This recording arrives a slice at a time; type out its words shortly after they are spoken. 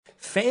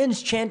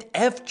Fans chant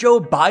F Joe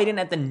Biden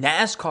at the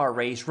NASCAR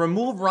race.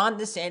 Remove Ron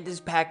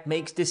DeSantis pact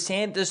makes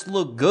DeSantis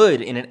look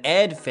good in an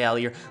ad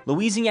failure.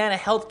 Louisiana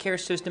healthcare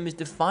system is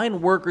to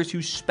find workers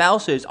whose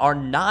spouses are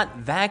not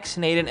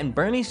vaccinated. And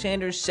Bernie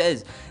Sanders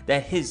says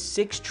that his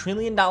 $6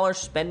 trillion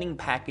spending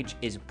package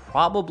is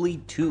probably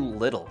too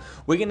little.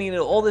 We're going to get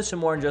into all this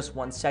and more in just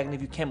 1 second.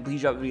 If you can,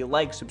 please drop a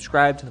like,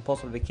 subscribe to the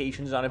post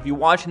notifications on. If you're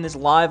watching this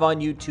live on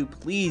YouTube,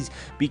 please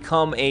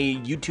become a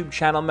YouTube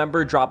channel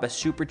member. Drop a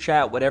super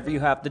chat, whatever you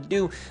have to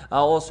do.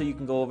 Also, you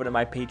can go over to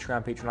my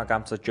Patreon,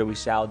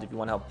 patreon.com/JoeySalad if you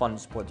want to help fund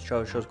and support the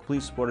show. The show's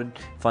completely supported,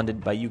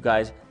 funded by you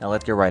guys. Now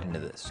let's get right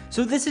into this.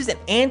 So this is an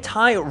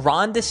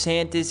anti-Ron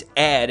DeSantis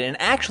ad, and it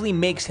actually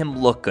makes him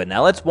look good.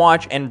 Now let's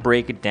watch and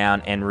break it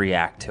down and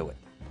react to it.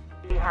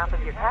 On behalf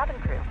of your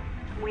cabin crew,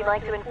 we'd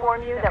like to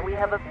inform you that we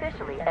have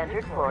officially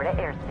entered Florida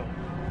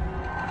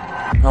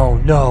airspace.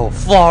 Oh no,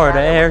 Florida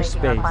Now that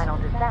we're making our airspace. final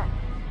descent,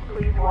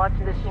 please watch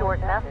this short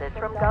message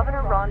from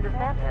Governor Ron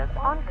DeSantis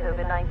on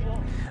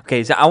COVID-19.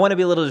 Okay, so I want to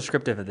be a little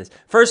descriptive of this.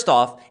 First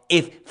off,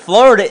 if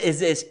Florida is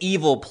this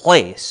evil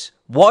place,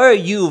 why are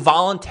you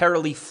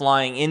voluntarily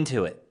flying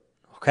into it?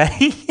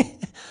 Okay?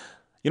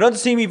 You don't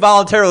see me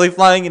voluntarily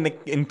flying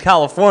in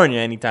California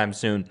anytime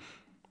soon.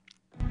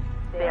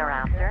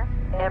 Thereafter,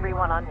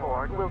 everyone on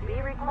board will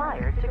be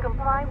required to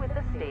comply with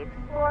the state's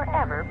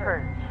forever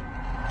purge.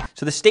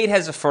 So the state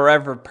has a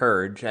forever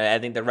purge. I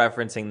think they're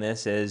referencing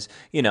this as,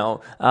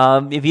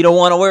 if you don't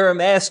want to wear a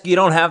mask, you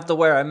don't have to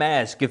wear a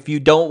mask. If you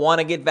don't want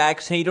to get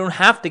vaccinated, you don't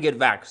have to get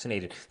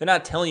vaccinated. They're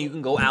not telling you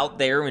can go out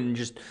there and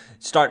just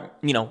start,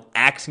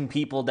 axing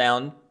people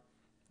down.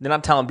 They're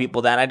not telling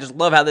people that. I just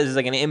love how this is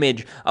like an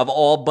image of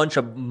all bunch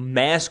of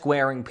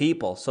mask-wearing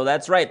people. So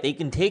that's right. You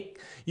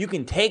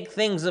can take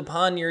things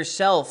upon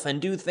yourself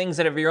and do things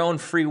out of your own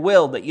free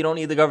will that you don't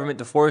need the government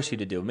to force you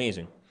to do.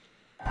 Amazing.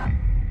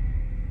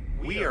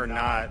 We are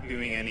not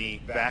doing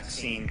any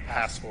vaccine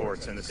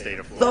passports in the state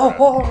of The Florida.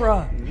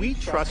 horror. We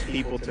trust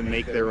people to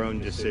make their own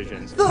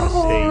decisions The in the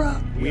horror.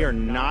 state. We are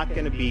not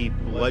going to be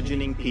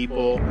bludgeoning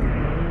people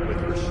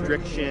with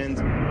restrictions,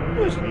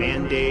 with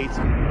mandates,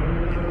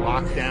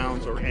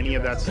 lockdowns, or any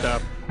of that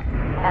stuff.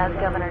 As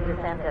Governor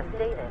DeSantis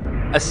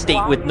stated, A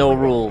state with no while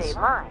we rules. save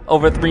lives,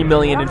 Over 3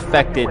 million we also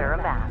infected. wear a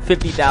mask.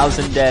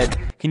 50,000 dead.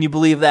 Can you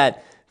believe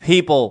that?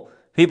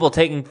 People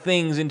taking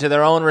things into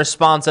their own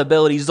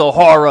responsibilities. The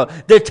horror.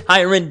 The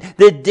tyrant.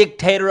 The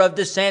dictator of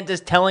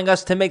DeSantis telling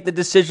us to make the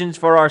decisions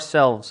for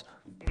ourselves.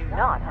 You do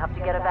not have to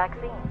get a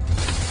vaccine.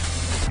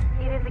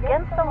 It is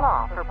against the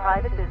law for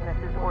private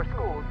businesses or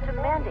schools to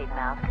mandate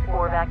masks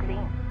or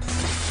vaccines.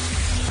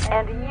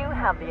 And you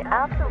have the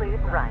absolute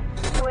right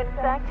to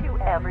infect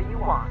whoever you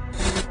want,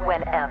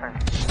 whenever,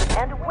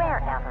 and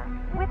wherever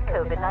with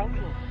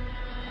COVID-19.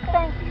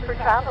 Thank you for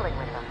traveling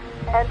with us,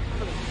 and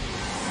please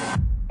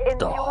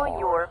enjoy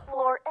your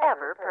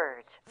forever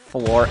purge.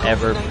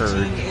 Forever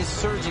purge. COVID-19 is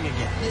surging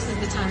again. This is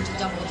the time to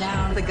double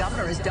down. The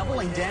governor is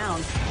doubling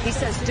down. He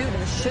says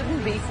students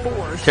shouldn't be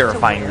forced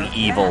Terrifyingly to wear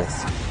evil.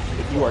 masks.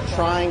 If you are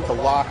trying to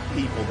lock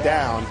people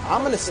down,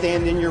 I'm going to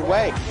stand in your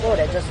way.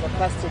 Florida just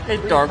requested A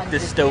dark 300 new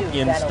dystopian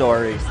ventilators.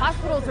 story.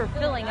 Hospitals are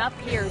filling up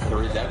here.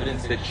 There is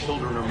evidence that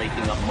children are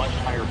making up much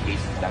higher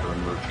cases that are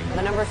emerging.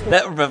 The numbers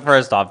But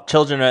first off,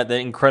 children are at the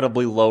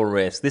incredibly low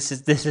risk. This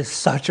is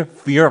such a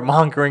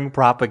fear-mongering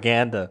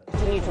propaganda.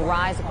 continue to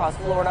rise across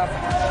Florida.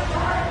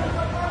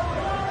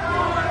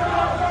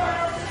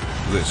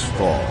 This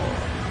fall,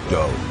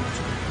 don't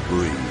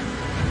breathe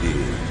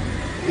in.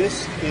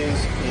 This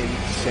is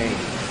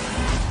insane.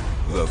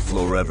 The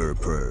Forever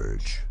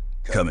Purge.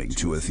 Coming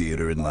to a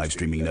theater and live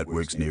streaming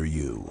networks near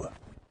you.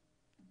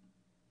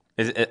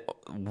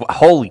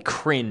 Holy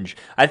cringe.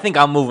 I think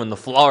I'm moving to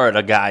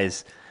Florida,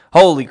 guys.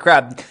 Holy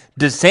crap.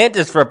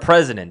 DeSantis for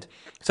president.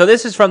 So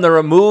this is from the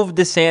Remove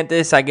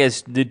DeSantis, I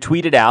guess, they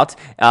tweeted out.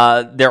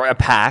 They're a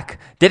PAC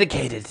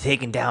dedicated to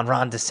taking down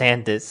Ron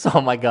DeSantis. Oh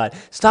my God.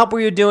 Stop what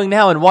you're doing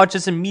now and watch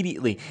this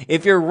immediately.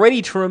 If you're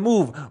ready to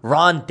remove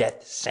Ron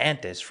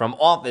DeSantis from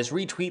office,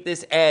 retweet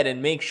this ad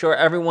and make sure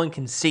everyone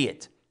can see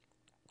it.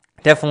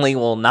 Definitely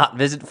will not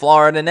visit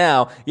Florida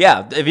now.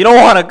 Yeah, if you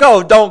don't want to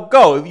go, don't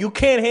go. If you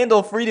can't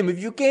handle freedom, if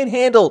you can't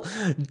handle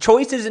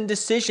choices and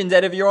decisions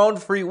out of your own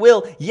free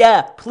will,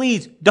 yeah,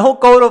 please don't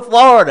go to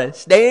Florida.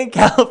 Stay in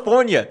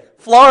California.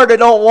 Florida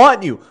don't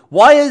want you.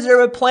 Why is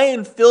there a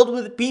plane filled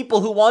with people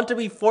who want to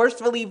be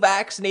forcefully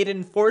vaccinated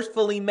and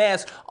forcefully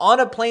masked on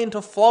a plane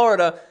to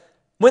Florida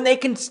when they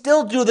can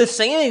still do the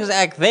same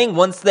exact thing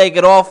once they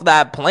get off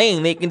that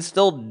plane? They can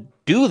still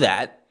do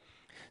that.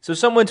 So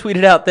someone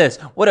tweeted out this: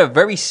 what are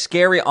very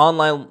scary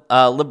online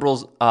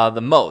liberals the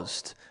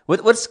most?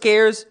 What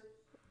scares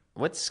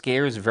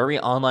very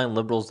online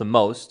liberals the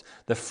most?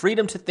 The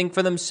freedom to think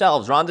for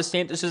themselves. Ron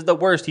DeSantis is the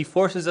worst. He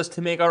forces us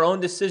to make our own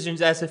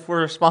decisions as if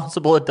we're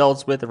responsible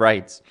adults with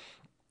rights.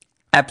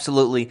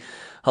 Absolutely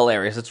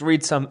hilarious. Let's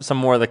read some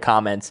more of the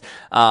comments.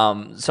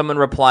 Someone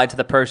replied to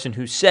the person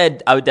who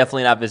said, I would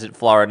definitely not visit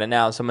Florida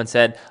now. Someone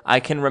said, I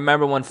can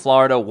remember when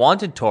Florida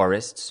wanted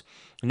tourists.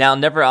 Now,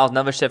 I'll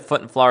never set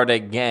foot in Florida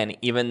again,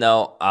 even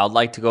though I'd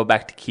like to go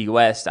back to Key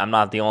West. I'm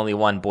not the only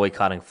one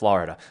boycotting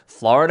Florida.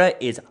 Florida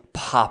is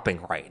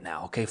popping right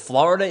now, okay?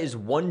 Florida is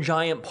one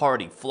giant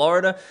party.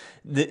 Florida,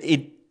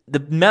 the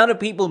amount of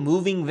people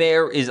moving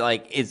there is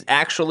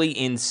actually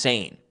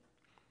insane.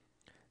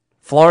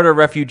 Florida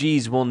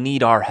refugees will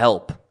need our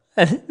help.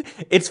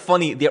 It's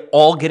funny, they're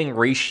all getting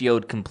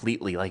ratioed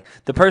completely. Like,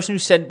 the person who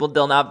said, well,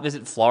 they'll not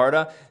visit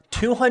Florida,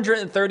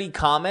 230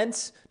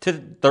 comments to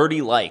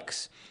 30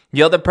 likes.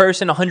 The other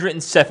person,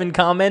 107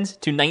 comments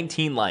to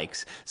 19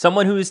 likes.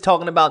 Someone who is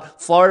talking about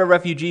Florida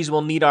refugees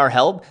will need our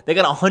help, they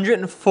got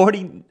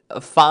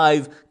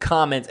 145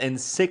 comments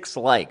and 6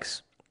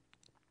 likes.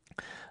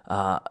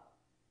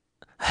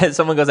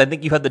 Someone goes, I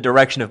think you had the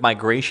direction of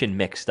migration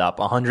mixed up.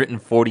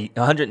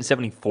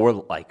 174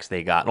 likes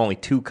they got, only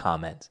 2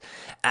 comments.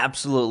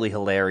 Absolutely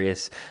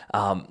hilarious.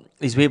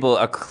 These people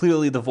are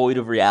clearly devoid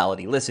of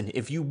reality. Listen,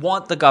 if you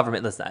want the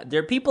government, listen,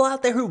 there are people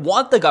out there who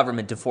want the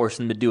government to force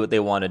them to do what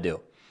they want to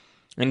do.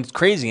 And it's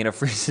crazy. In a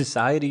free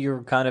society,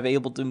 you're kind of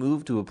able to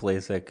move to a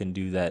place that can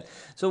do that.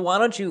 So why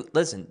don't you,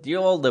 listen, dear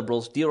all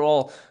liberals, dear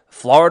all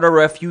Florida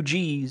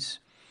refugees,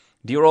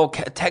 dear all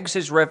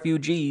Texas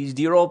refugees,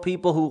 dear all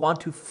people who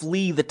want to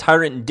flee the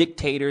tyrant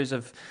dictators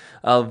of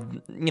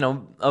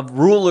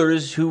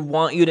rulers who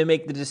want you to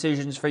make the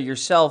decisions for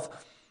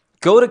yourself,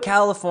 go to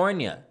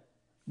California,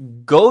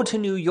 go to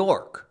New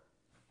York,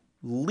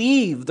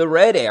 leave the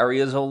red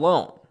areas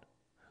alone.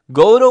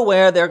 Go to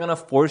where they're going to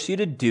force you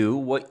to do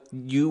what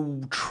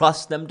you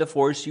trust them to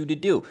force you to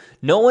do.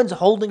 No one's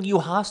holding you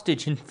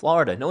hostage in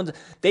Florida.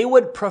 They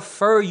would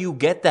prefer you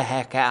get the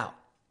heck out.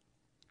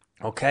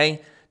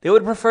 Okay? They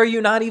would prefer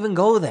you not even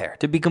go there,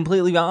 to be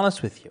completely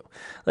honest with you.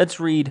 Let's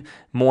read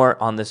more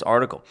on this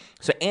article.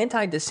 So,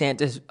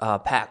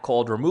 anti-DeSantis PAC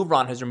called Remove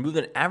Ron has removed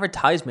an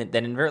advertisement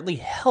that inadvertently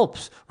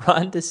helps.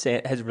 Ron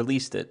DeSantis has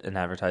released an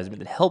advertisement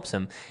that helps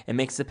him and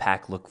makes the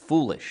PAC look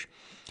foolish.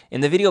 In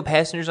the video,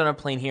 passengers on a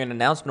plane hear an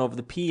announcement over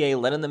the PA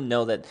letting them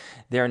know that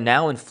they are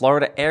now in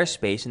Florida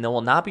airspace and they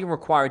will not be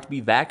required to be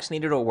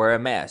vaccinated or wear a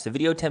mask. The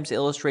video attempts to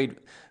illustrate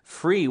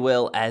free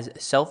will as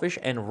selfish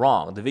and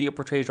wrong. The video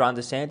portrays Ron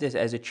DeSantis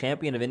as a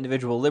champion of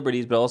individual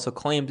liberties, but also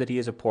claims that he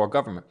is a poor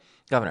governor.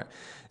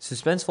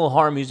 Suspenseful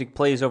horror music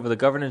plays over the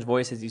governor's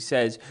voice as he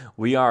says,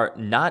 "We are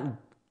not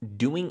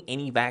doing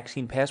any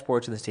vaccine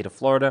passports in the state of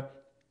Florida."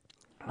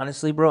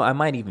 Honestly, bro, I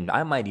might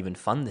even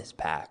fund this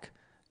PAC.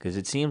 Because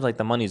it seems like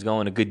the money's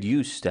going to good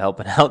use to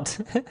helping out.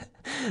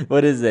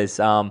 What is this?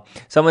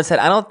 Someone said,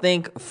 I don't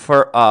think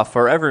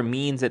forever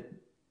means that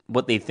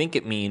what they think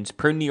it means.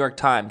 Per New York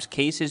Times,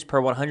 cases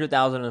per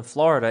 100,000 in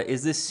Florida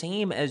is the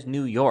same as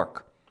New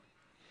York.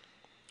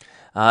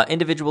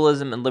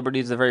 Individualism and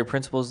liberty is the very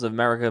principles of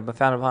America, but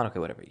founded upon, okay,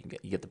 whatever, you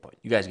get the point.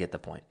 You guys get the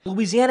point.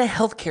 Louisiana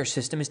healthcare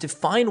system is to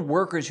find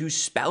workers whose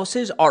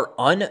spouses are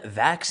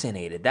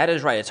unvaccinated. That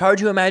is right. It's hard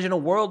to imagine a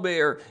world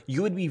where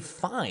you would be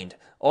fined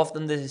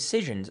often the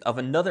decisions of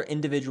another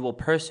individual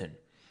person.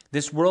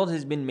 This world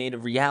has been made a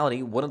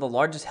reality. One of the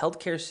largest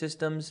healthcare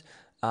systems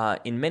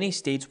in many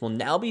states will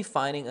now be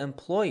fining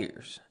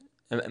employees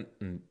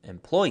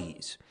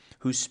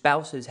whose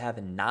spouses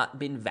have not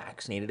been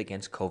vaccinated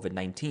against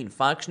COVID-19.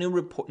 Fox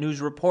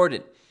News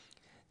reported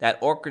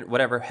that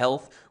whatever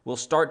Health will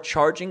start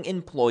charging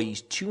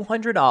employees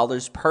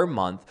 $200 per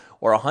month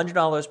or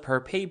 $100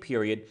 per pay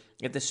period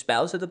if the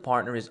spouse of the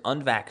partner is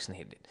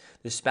unvaccinated.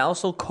 The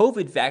spousal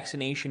COVID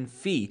vaccination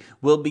fee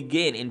will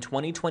begin in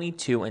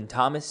 2022, and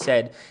Thomas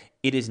said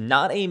it is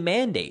not a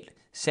mandate,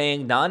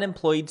 saying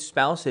non-employed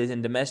spouses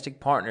and domestic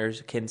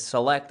partners can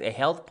select a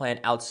health plan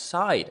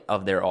outside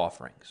of their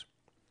offerings.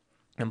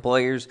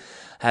 Employers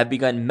have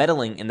begun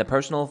meddling in the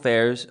personal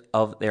affairs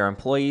of their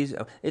employees.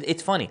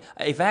 It's funny.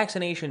 If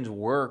vaccinations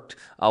worked,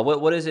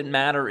 what does it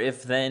matter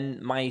if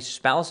then my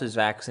spouse is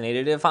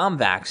vaccinated if I'm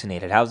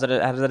vaccinated? How does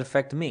that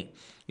affect me?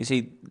 You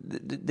see,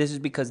 this is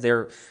because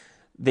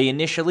they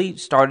initially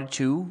started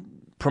to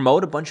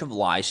promote a bunch of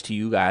lies to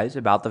you guys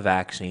about the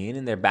vaccine,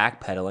 and they're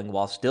backpedaling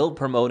while still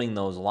promoting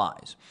those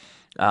lies.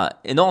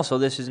 And also,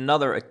 this is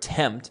another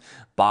attempt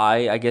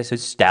by, I guess,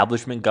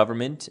 establishment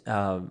government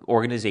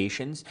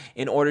organizations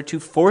in order to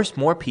force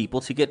more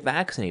people to get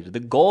vaccinated. The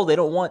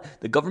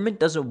government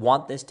doesn't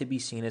want this to be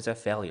seen as a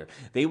failure.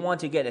 They want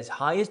to get as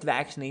highest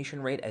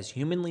vaccination rate as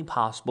humanly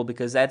possible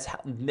because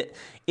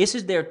this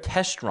is their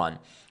test run.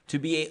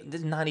 This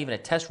is not even a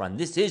test run.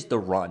 This is the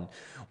run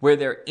where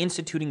they're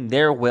instituting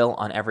their will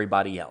on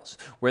everybody else,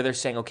 where they're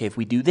saying, okay, if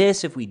we do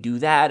this, if we do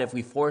that, if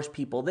we force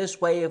people this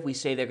way, if we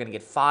say they're going to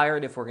get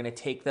fired, if we're going to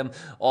take them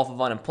off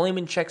of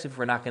unemployment checks, if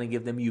we're not going to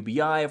give them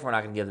UBI, if we're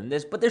not going to give them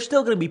this, but they're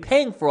still going to be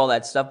paying for all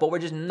that stuff, but we're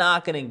just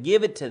not going to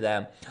give it to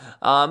them.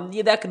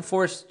 That can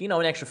force,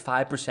 an extra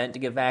 5% to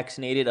get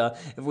vaccinated.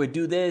 If we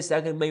do this,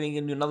 that can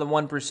maybe do another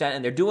 1%,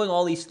 and they're doing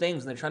all these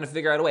things, and they're trying to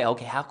figure out a way,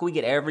 okay, how can we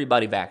get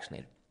everybody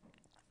vaccinated?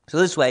 So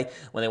this way,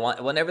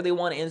 whenever they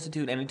want to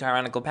institute any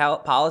tyrannical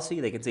policy,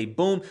 they can say,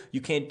 boom, you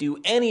can't do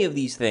any of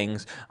these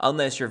things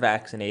unless you're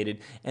vaccinated,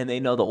 and they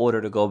know the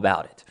order to go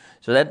about it.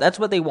 So that's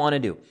what they want to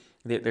do.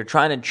 They're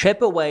trying to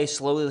chip away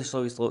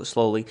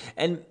slowly,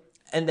 and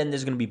then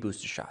there's going to be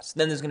booster shots.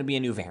 Then there's going to be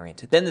a new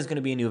variant. Then there's going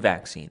to be a new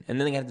vaccine, and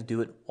then they have to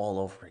do it all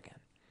over again.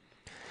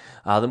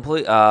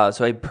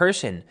 So a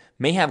person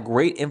may have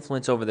great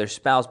influence over their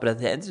spouse, but at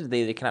the end of the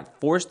day, they cannot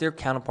force their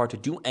counterpart to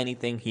do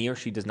anything he or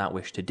she does not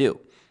wish to do.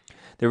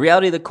 The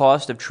reality of the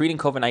cost of treating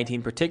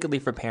COVID-19, particularly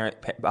for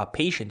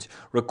patients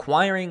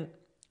requiring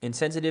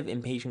insensitive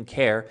inpatient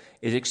care,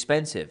 is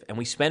expensive, and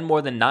we spend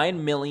more than $9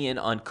 million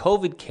on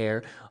COVID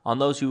care on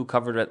those who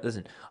covered it.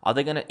 Listen, are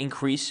they going to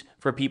increase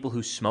for people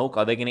who smoke?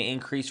 Are they going to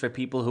increase for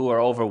people who are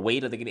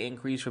overweight? Are they going to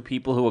increase for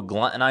people who are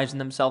gluttonizing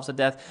themselves to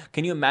death?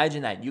 Can you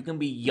imagine that? You can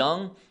be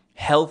young,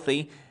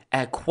 healthy,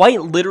 at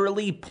quite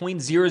literally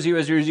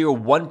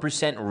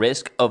 0.00001%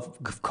 risk of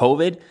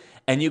COVID,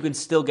 and you can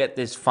still get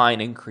this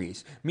fine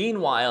increase.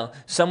 Meanwhile,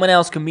 someone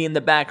else can be in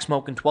the back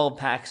smoking 12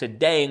 packs a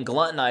day and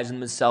gluttonizing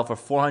themselves for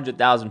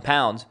 400,000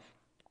 pounds,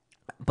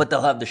 but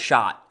they'll have the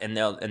shot, and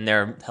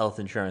their health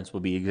insurance will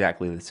be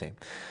exactly the same.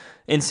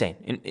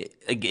 Insane.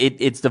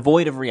 It's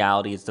devoid of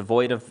reality. It's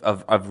devoid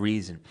of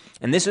reason.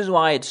 And this is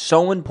why it's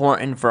so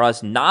important for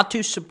us not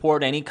to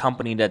support any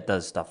company that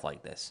does stuff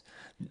like this.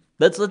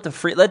 We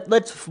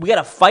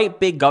gotta fight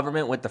big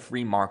government with the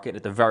free market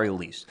at the very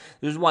least.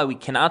 This is why we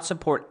cannot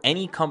support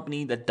any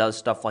company that does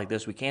stuff like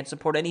this. We can't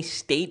support any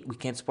state. We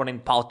can't support any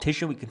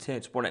politician. We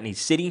can't support any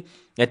city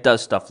that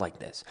does stuff like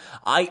this.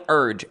 I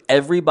urge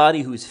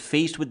everybody who's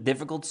faced with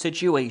difficult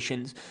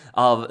situations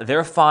of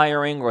their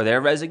firing or their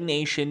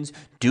resignations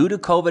due to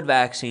COVID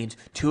vaccines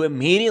to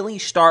immediately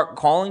start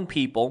calling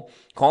people,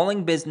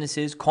 calling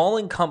businesses,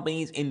 calling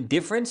companies in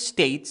different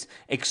states,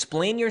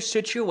 explain your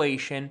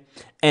situation,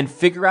 and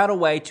figure out a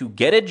way to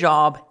get a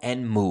job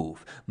and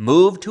move.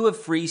 Move to a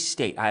free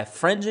state. I have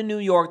friends in New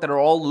York that are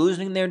all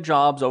losing their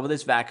jobs over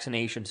this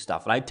vaccination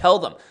stuff. And I tell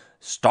them,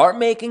 start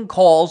making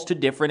calls to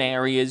different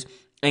areas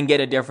and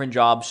get a different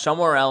job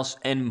somewhere else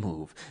and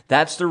move.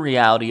 That's the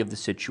reality of the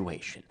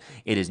situation.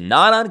 It is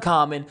not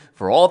uncommon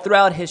for all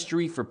throughout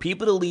history for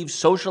people to leave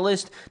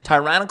socialist,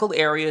 tyrannical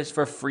areas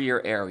for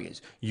freer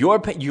areas.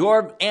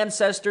 Your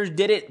ancestors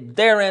did it,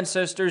 their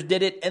ancestors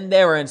did it, and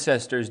their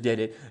ancestors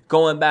did it,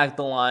 going back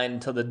the line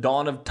to the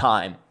dawn of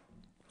time.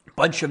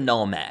 Bunch of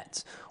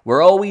nomads.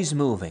 We're always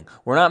moving.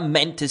 We're not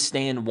meant to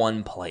stay in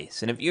one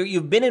place. And if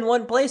you've been in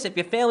one place, if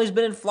your family's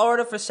been in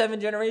Florida for 7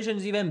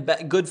 generations,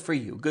 good for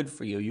you. Good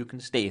for you. You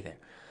can stay there.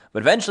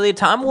 But eventually a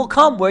time will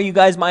come where you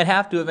guys might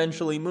have to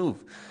eventually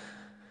move.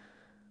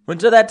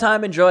 Until that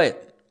time, enjoy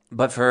it.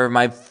 But for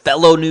my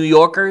fellow New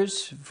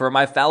Yorkers, for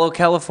my fellow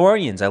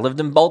Californians, I lived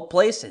in both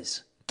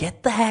places.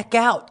 Get the heck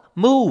out.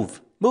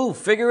 Move.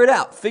 Figure it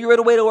out. Figure out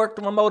a way to work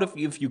the remote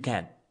if you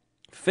can.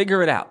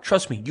 Figure it out.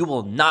 Trust me, you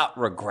will not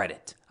regret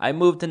it. I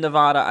moved to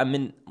Nevada. I'm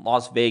in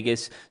Las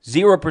Vegas.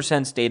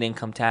 0% state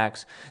income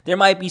tax. There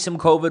might be some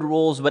COVID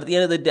rules, but at the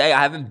end of the day,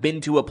 I haven't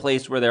been to a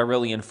place where they're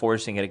really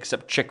enforcing it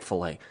except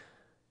Chick-fil-A.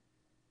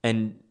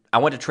 And I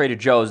went to Trader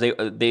Joe's.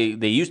 They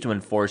used to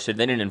enforce it.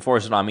 They didn't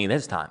enforce it on me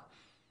this time.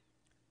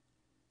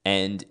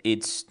 And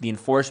the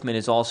enforcement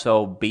is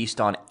also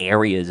based on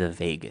areas of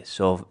Vegas.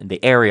 So in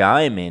the area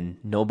I'm in,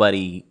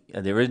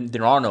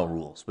 there are no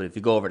rules. But if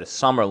you go over to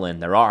Summerlin,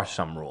 there are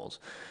some rules.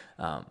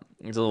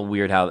 It's a little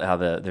weird how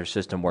their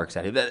system works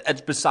out. That's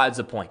besides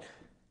the point.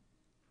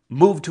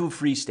 Move to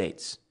free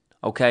states,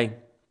 okay?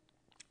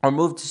 Or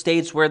move to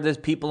states where there's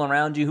people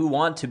around you who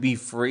want to be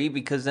free,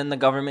 because then the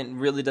government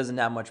really doesn't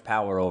have much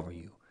power over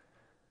you.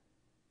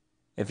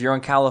 If you're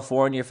in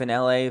California, if in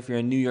LA, if you're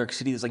in New York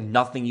City, there's like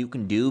nothing you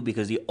can do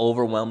because the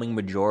overwhelming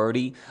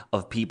majority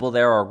of people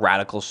there are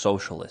radical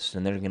socialists,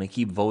 and they're going to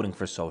keep voting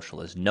for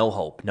socialists. No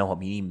hope. You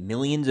need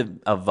millions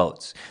of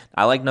votes.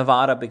 I like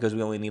Nevada because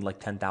we only need like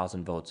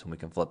 10,000 votes and we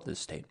can flip this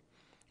state.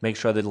 Make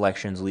sure the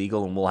election's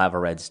legal and we'll have a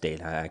red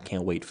state. I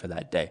can't wait for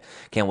that day.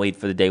 Can't wait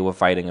for the day we're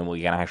fighting and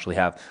we can actually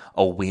have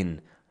a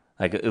win.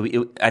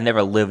 I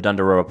never lived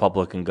under a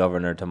Republican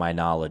governor to my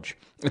knowledge.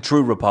 A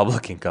true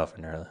Republican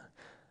governor.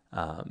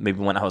 Maybe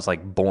when I was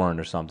like born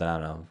or something, I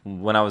don't know.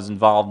 When I was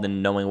involved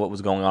in knowing what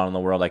was going on in the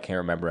world, I can't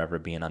remember ever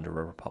being under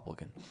a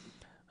Republican.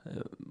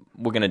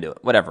 We're going to do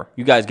it. Whatever.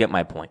 You guys get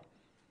my point.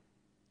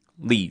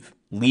 Leave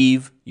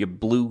your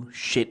blue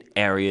shit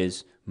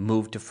areas.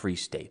 Move to free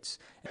states.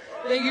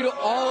 Thank you to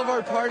all of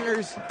our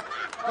partners.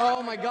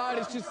 Oh my God,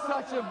 it's just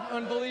such an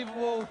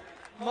unbelievable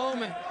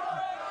moment.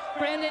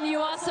 Brandon, you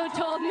also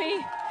told me,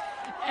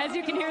 as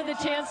you can hear the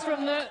chants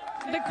from the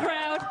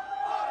crowd,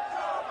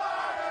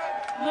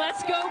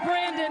 let's go,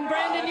 Brandon.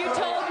 Brandon, you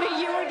told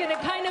me you were going to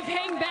kind of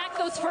hang back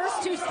those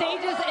first 2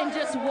 stages and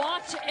just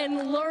watch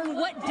and learn.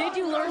 What did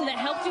you learn that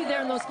helped you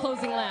there in those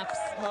closing laps?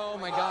 Oh,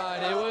 my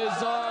God. It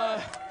was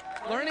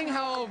learning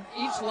how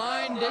each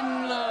line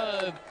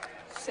didn't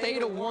stay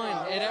to one.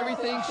 And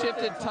everything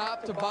shifted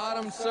top to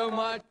bottom so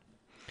much.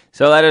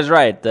 So that is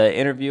right. The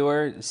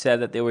interviewer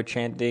said that they were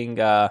chanting,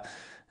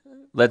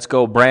 let's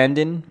go,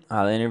 Brandon.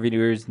 The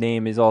interviewer's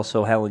name is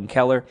also Helen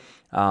Keller.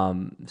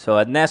 So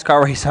at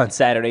NASCAR race on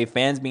Saturday,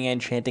 fans began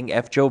chanting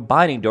F Joe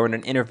Biden during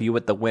an interview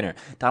with the winner.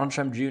 Donald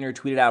Trump Jr.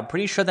 tweeted out,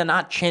 "Pretty sure they're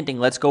not chanting,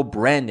 'Let's go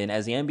Brandon,'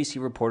 as the NBC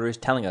reporter is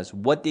telling us.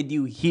 What did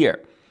you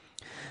hear?"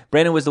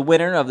 Brandon was the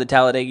winner of the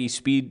Talladega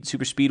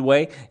Super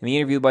Speedway. In the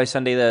interview by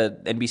Sunday, the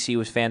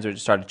NBC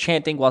fans started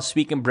chanting. While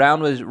speaking,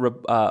 Brown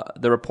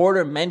the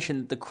reporter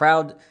mentioned the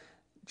crowd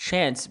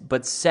chants,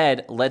 but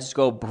said, "Let's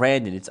go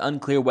Brandon." It's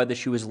unclear whether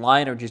she was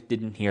lying or just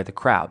didn't hear the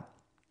crowd.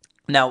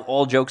 Now,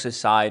 all jokes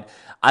aside,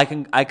 I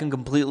can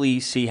completely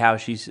see how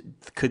she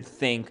could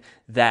think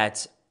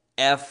that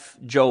F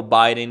Joe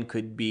Biden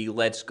could be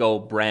 "Let's go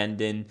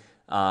Brandon."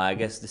 I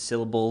guess the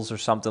syllables or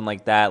something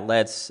like that.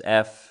 Let's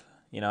F.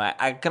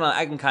 I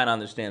can kind of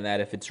understand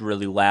that if it's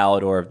really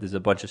loud or if there's a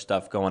bunch of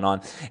stuff going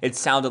on. It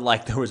sounded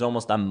like there was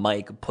almost a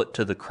mic put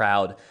to the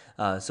crowd,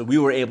 so we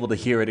were able to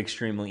hear it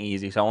extremely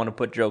easy. So I want to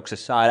put jokes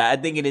aside. I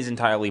think it is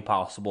entirely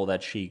possible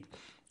that she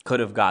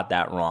could have got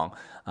that wrong.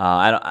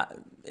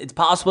 It's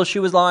possible she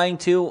was lying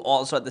too.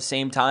 Also, at the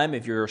same time,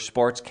 if you're a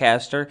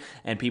sportscaster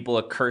and people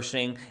are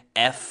cursing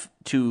F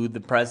to the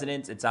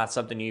president, it's not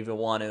something you even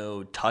want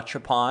to touch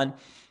upon.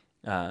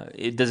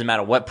 It doesn't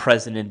matter what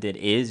president it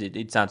is.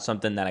 It's not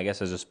something that I guess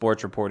as a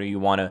sports reporter you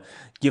want to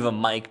give a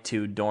mic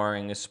to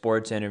during a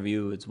sports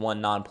interview. It's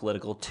one,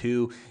 non-political.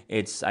 Two,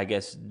 it's I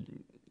guess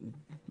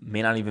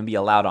may not even be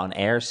allowed on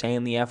air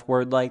saying the F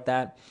word like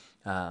that.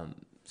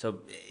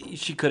 So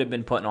she could have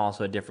been put in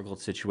also a difficult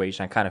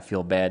situation. I kind of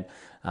feel bad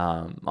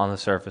on the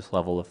surface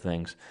level of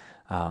things.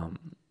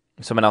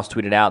 Someone else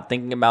tweeted out,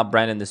 "Thinking about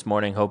Brandon this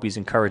morning. Hope he's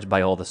encouraged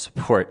by all the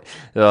support."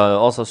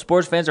 Also,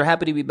 sports fans are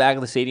happy to be back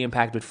at the stadium,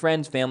 packed with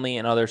friends, family,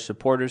 and other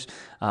supporters.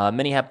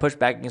 Many have pushed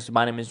back against the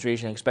Biden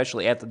administration,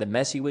 especially after the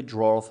messy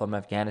withdrawal from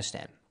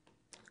Afghanistan.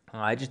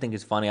 I just think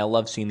it's funny. I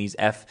love seeing these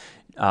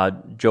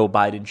Joe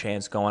Biden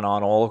chants going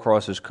on all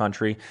across this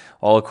country,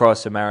 all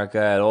across America,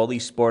 at all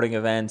these sporting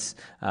events.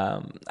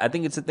 I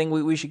think it's a thing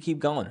we should keep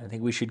going. I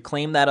think we should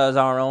claim that as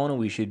our own, and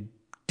we should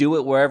do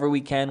it wherever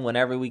we can,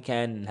 whenever we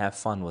can, and have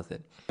fun with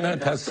it.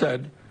 Has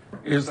said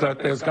is that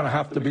there's going to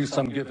have to be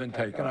some give and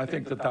take, and I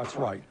think that that's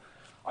right.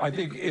 I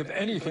think, if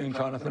anything,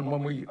 Jonathan,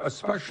 when we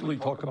especially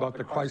talk about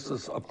the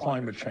crisis of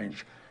climate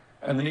change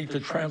and the need to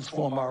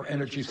transform our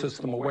energy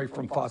system away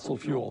from fossil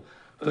fuel,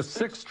 the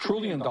 $6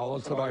 trillion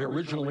that I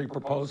originally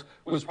proposed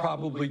was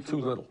probably too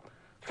little.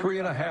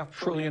 $3.5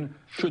 trillion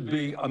should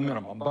be a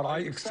minimum, but I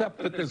accept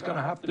that there's going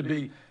to have to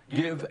be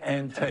give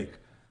and take.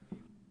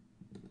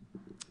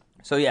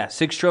 So yeah,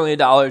 $6 trillion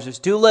is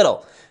too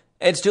little.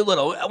 It's too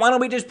little. Why don't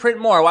we just print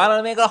more? Why don't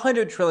we make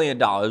 $100 trillion?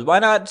 Why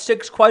not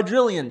 $6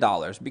 quadrillion?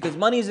 Because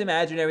money's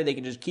imaginary. They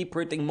can just keep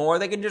printing more.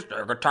 They can just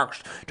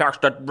tax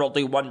the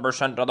wealthy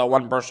 1% of the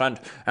 1%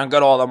 and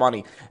get all the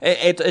money.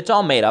 It's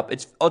all made up.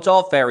 It's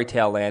all fairy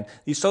tale land.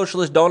 These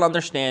socialists don't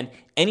understand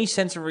any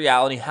sense of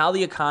reality, how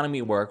the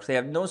economy works. They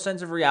have no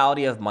sense of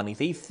reality of money.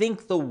 They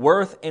think the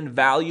worth and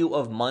value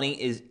of money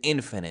is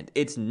infinite.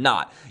 It's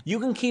not. You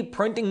can keep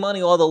printing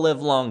money all the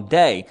livelong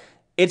day.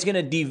 It's going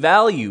to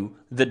devalue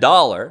the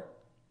dollar.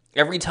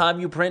 Every time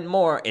you print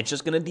more, it's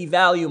just going to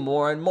devalue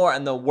more and more,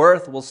 and the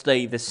worth will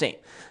stay the same.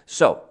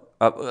 So,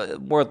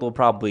 worth will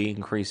probably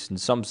increase in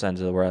some sense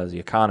as the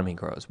economy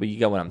grows, but you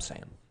get what I'm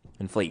saying.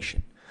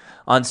 Inflation.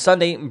 On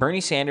Sunday,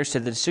 Bernie Sanders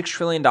said that the $6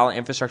 trillion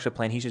infrastructure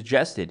plan he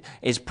suggested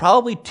is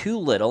probably too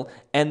little,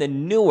 and the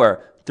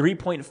newer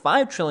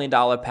 $3.5 trillion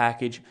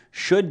package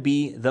should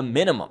be the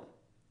minimum.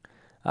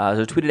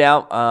 So tweeted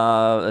out,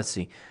 let's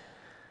see.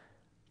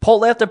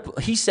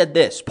 He said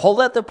this,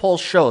 poll after poll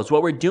shows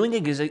what we're doing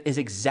is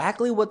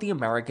exactly what the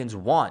Americans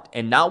want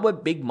and not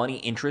what big money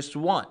interests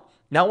want.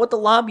 Not what the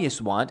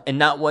lobbyists want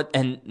and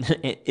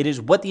it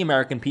is what the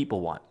American people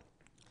want.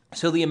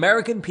 So the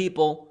American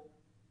people,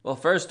 well,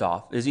 first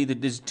off,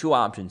 there's two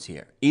options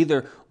here.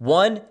 Either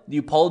one,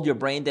 you polled your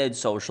brain dead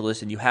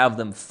socialists and you have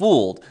them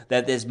fooled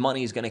that this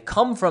money is going to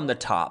come from the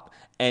top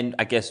and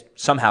I guess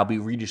somehow be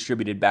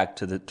redistributed back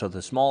to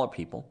the smaller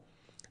people.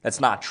 That's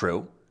not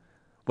true.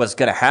 What's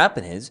going to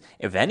happen is,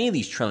 if any of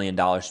these $1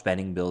 trillion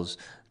spending bills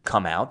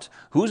come out,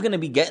 who's going to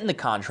be getting the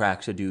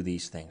contracts to do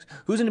these things?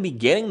 Who's going to be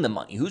getting the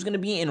money? Who's going to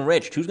be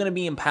enriched? Who's going to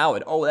be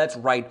empowered? Oh, that's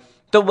right,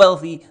 the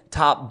wealthy,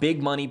 top,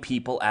 big money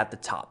people at the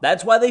top.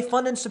 That's why they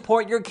fund and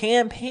support your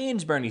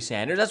campaigns, Bernie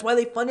Sanders. That's why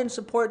they fund and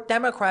support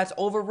Democrats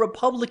over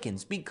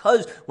Republicans,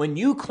 because when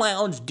you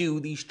clowns do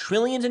these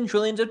trillions and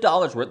trillions of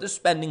dollars worth of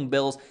spending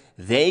bills,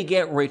 they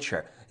get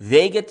richer.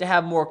 They get to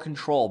have more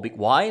control.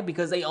 Why?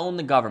 Because they own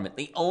the government.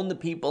 They own the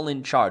people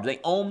in charge.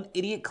 They own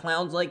idiot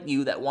clowns like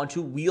you that want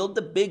to wield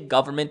the big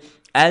government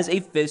as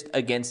a fist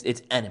against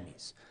its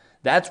enemies.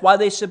 That's why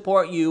they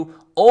support you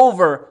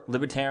over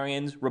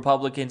libertarians,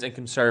 Republicans, and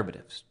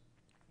conservatives.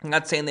 I'm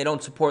not saying they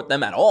don't support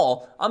them at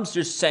all. I'm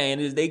just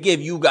saying is they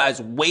give you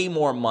guys way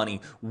more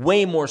money,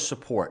 way more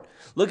support.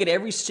 Look at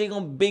every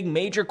single big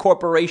major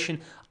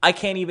corporation. I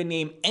can't even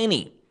name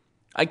any.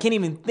 I can't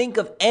even think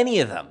of any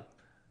of them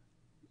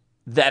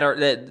that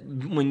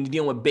when you're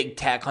dealing with big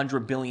tech,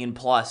 100 billion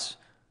plus,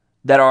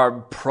 that are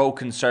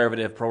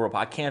pro-conservative,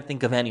 pro-Republican. I can't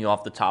think of any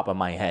off the top of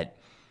my head.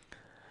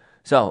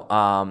 So,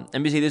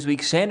 NBC This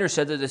Week, Sanders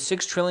said that the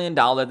 $6 trillion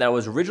that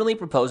was originally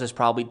proposed is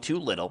probably too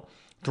little.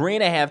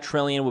 $3.5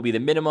 trillion will be the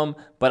minimum,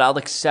 but I'll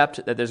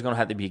accept that there's going to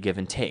have to be a give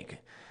and take.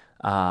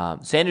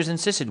 Sanders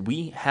insisted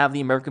we have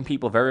the American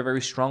people very,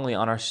 very strongly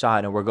on our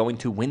side, and we're going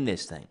to win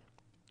this thing.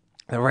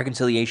 The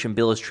reconciliation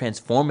bill is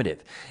transformative.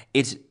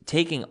 It's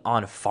taking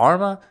on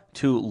pharma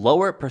to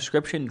lower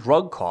prescription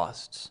drug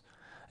costs.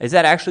 Is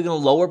that actually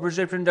going to lower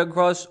prescription drug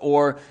costs,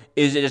 or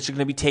is it just going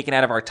to be taken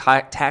out of our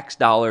tax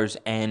dollars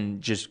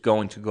and just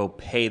going to go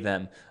pay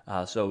them?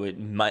 So it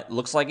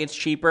looks like it's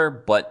cheaper,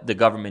 but the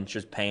government's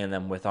just paying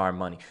them with our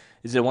money.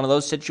 Is it one of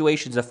those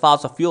situations, the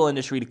fossil fuel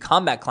industry to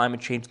combat climate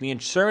change, the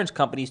insurance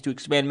companies to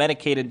expand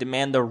Medicaid and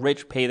demand the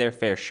rich pay their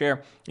fair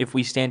share? If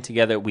we stand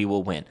together, we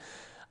will win.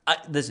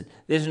 Listen,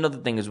 there's another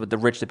thing is with the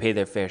rich to pay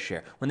their fair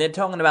share. When they're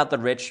talking about the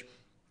rich,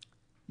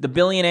 the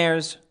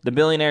billionaires, the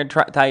billionaire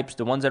types,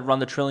 the ones that run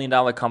the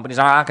trillion-dollar companies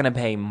are not going to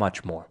pay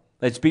much more.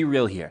 Let's be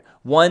real here.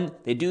 One,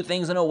 they do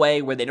things in a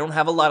way where they don't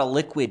have a lot of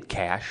liquid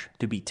cash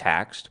to be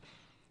taxed.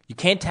 You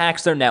can't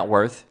tax their net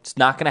worth. It's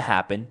not going to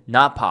happen.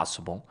 Not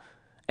possible.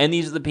 And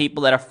these are the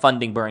people that are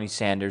funding Bernie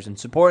Sanders and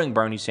supporting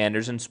Bernie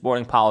Sanders and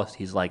supporting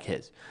policies like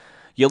his.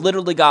 You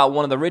literally got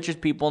one of the richest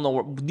people in the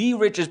world, the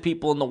richest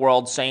people in the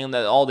world, saying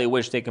that all they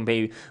wish they can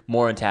pay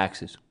more in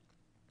taxes.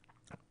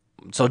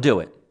 So do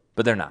it,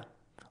 but they're not.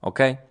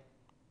 Okay?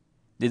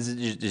 This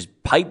is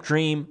just pipe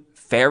dream,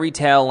 fairy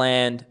tale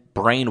land,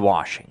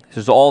 brainwashing. This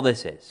is all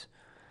this is.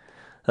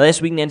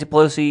 Last week, Nancy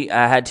Pelosi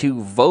had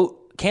to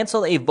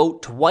cancel a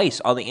vote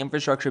twice on the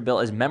infrastructure bill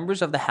as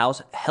members of the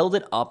House held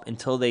it up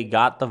until they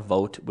got the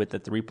vote with the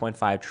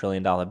 $3.5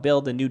 trillion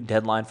bill. The new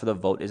deadline for the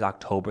vote is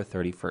October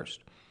 31st.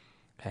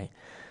 Okay?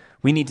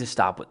 We need to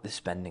stop with the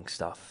spending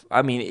stuff.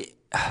 I mean,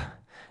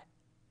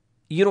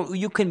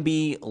 you can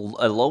be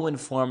a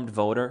low-informed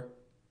voter.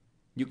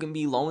 You can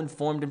be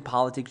low-informed in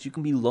politics. You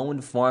can be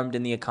low-informed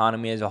in the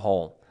economy as a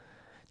whole.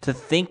 To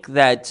think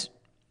that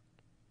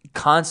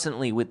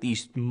constantly with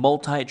these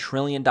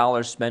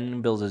multi-trillion-dollar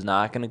spending bills is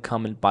not going to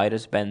come and bite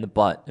us in the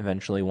butt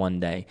eventually one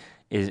day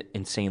is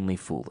insanely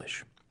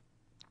foolish.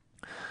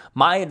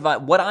 My advice,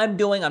 what I'm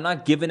doing, I'm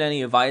not giving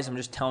any advice. I'm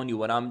just telling you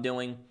what I'm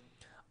doing.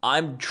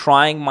 I'm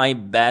trying my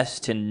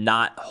best to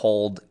not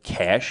hold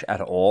cash at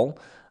all.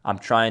 I'm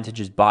trying to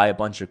just buy a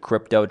bunch of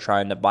crypto,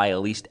 trying to buy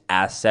at least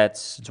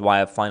assets. That's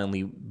why I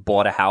finally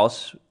bought a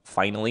house,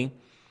 finally.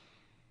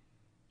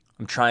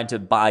 I'm trying to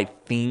buy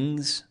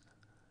things,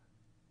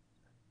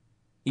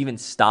 even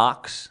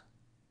stocks,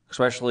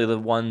 especially the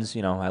ones,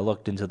 I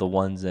looked into the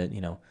ones that,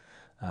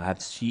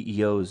 have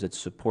CEOs that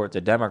support the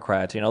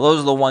Democrats. Those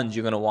are the ones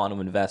you're going to want to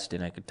invest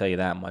in, I can tell you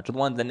that much. The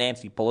ones that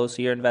Nancy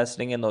Pelosi are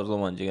investing in, those are the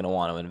ones you're going to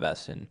want to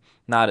invest in.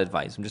 Not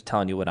advice. I'm just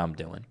telling you what I'm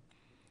doing.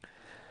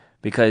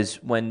 Because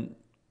when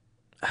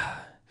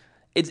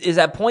it's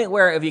that point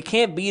where if you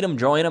can't beat them,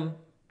 join them.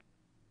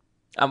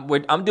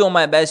 I'm doing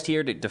my best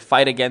here to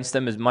fight against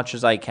them as much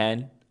as I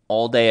can,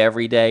 all day,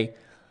 every day.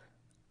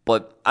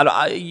 But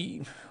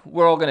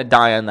we're all going to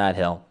die on that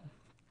hill.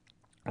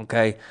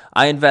 Okay?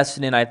 I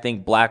invested in, I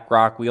think,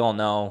 BlackRock. We all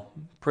know.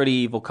 Pretty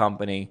evil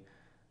company.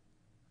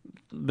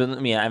 But,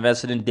 I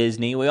invested in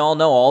Disney. We all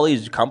know all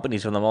these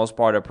companies, for the most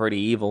part, are pretty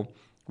evil.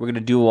 We're going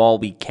to do all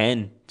we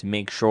can to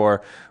make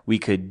sure we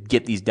could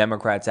get these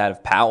Democrats out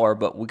of power,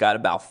 but we got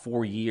about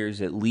 4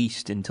 years at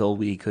least until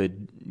we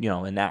could,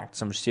 enact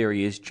some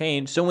serious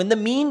change. So in the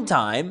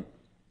meantime,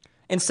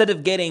 instead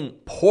of getting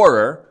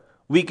poorer,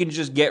 we can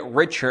just get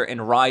richer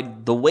and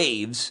ride the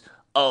waves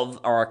of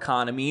our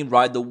economy,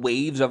 ride the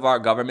waves of our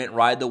government,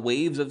 ride the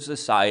waves of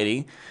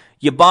society.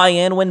 You buy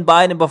in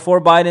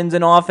before Biden's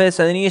in office,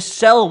 and then you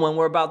sell when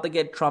we're about to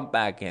get Trump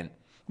back in.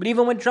 But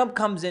even when Trump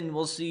comes in,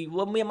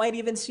 we might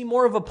even see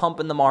more of a pump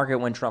in the market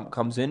when Trump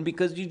comes in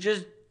because you're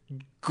just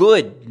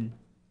good.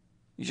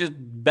 You're just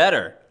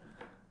better.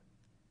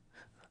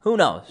 Who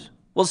knows?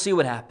 We'll see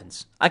what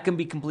happens. I can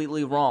be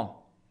completely wrong.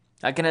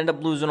 I can end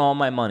up losing all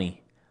my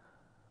money.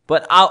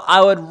 But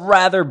I would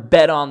rather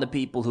bet on the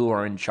people who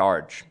are in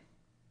charge.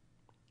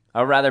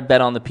 I'd rather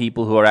bet on the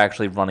people who are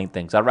actually running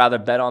things. I'd rather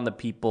bet on the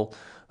people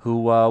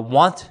who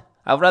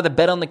I'd rather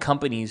bet on the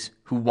companies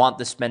who want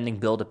the spending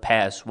bill to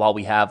pass while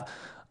we have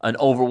an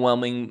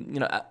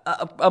overwhelming,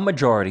 a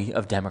majority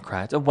of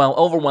Democrats,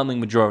 overwhelming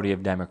majority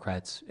of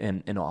Democrats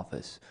in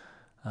office.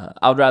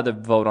 I'd rather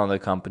vote on the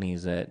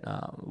companies that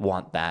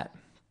want that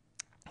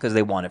because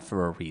they want it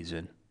for a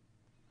reason.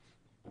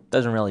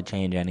 Doesn't really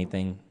change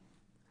anything.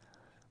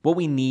 What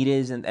we need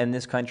is, in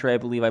this country, I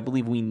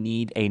believe we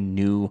need a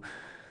new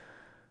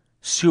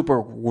super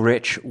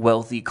rich,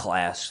 wealthy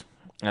class.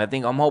 And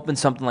I'm hoping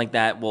something like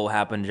that will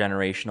happen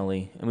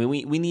generationally. I mean,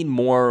 we need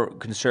more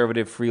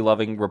conservative,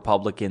 free-loving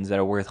Republicans that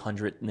are worth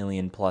 $100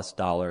 million plus.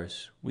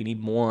 We need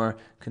more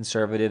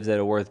conservatives that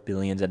are worth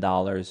billions of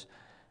dollars.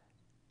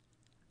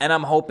 And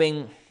I'm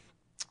hoping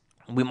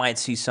we might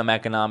see some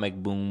economic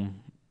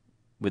boom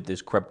with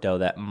this crypto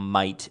that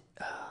might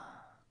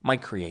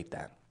create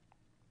that.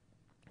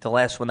 The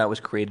last one that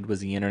was created was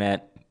the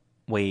internet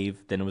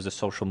wave. Then it was a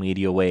social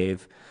media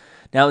wave.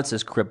 Now it's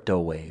this crypto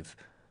wave.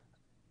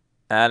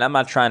 And I'm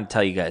not trying to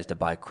tell you guys to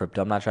buy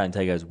crypto. I'm not trying to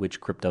tell you guys which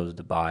cryptos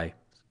to buy.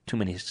 Too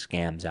many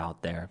scams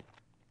out there.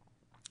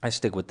 I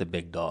stick with the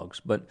big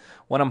dogs. But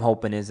what I'm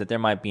hoping is that there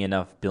might be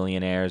enough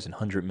billionaires and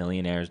 100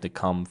 millionaires to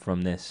come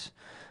from this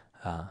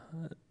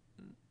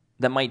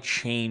that might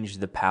change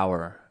the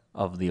power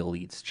of the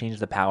elites, change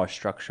the power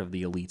structure of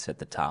the elites at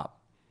the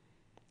top.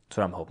 That's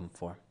what I'm hoping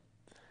for.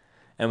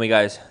 Anyway,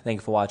 guys, thank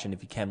you for watching.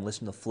 If you can,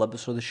 listen to the full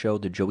episode of the show,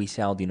 the Joey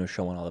Saladino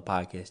Show on all the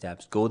podcast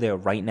apps. Go there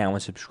right now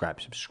and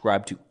subscribe.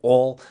 Subscribe to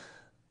all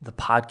the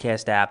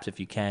podcast apps if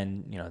you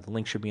can. You know, the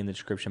link should be in the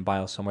description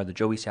bio somewhere. The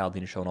Joey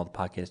Saladino Show on all the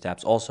podcast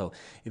apps. Also,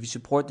 if you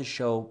support the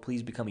show,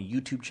 please become a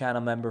YouTube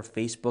channel member,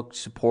 Facebook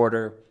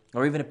supporter,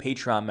 or even a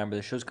Patreon member.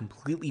 The show's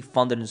completely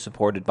funded and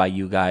supported by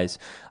you guys.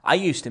 I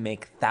used to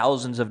make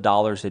thousands of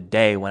dollars a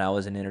day when I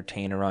was an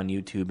entertainer on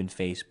YouTube and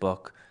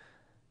Facebook.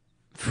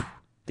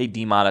 They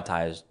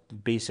demonetized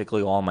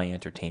basically all my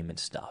entertainment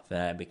stuff,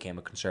 and I became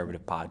a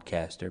conservative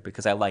podcaster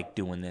because I like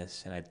doing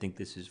this, and I think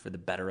this is for the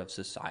better of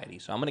society.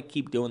 So I'm going to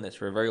keep doing this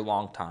for a very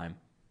long time.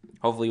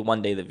 Hopefully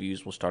one day the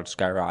views will start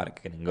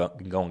skyrocketing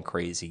and going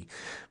crazy.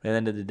 But at the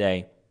end of the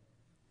day,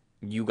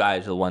 you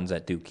guys are the ones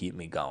that do keep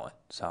me going.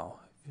 So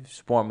if you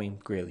support me,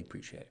 greatly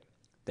appreciate it.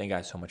 Thank you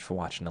guys so much for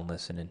watching and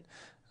listening.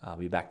 I'll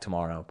be back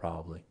tomorrow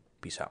probably.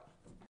 Peace out.